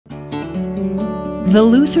The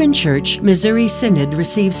Lutheran Church Missouri Synod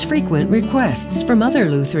receives frequent requests from other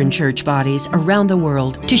Lutheran church bodies around the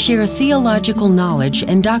world to share theological knowledge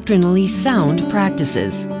and doctrinally sound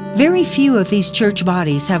practices. Very few of these church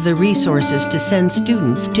bodies have the resources to send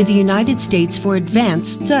students to the United States for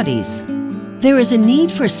advanced studies. There is a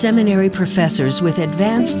need for seminary professors with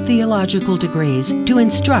advanced theological degrees to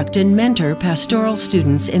instruct and mentor pastoral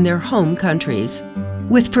students in their home countries.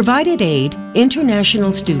 With provided aid,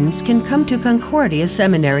 international students can come to Concordia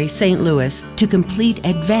Seminary, St. Louis to complete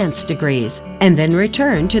advanced degrees and then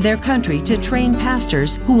return to their country to train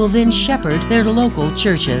pastors who will then shepherd their local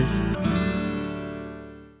churches.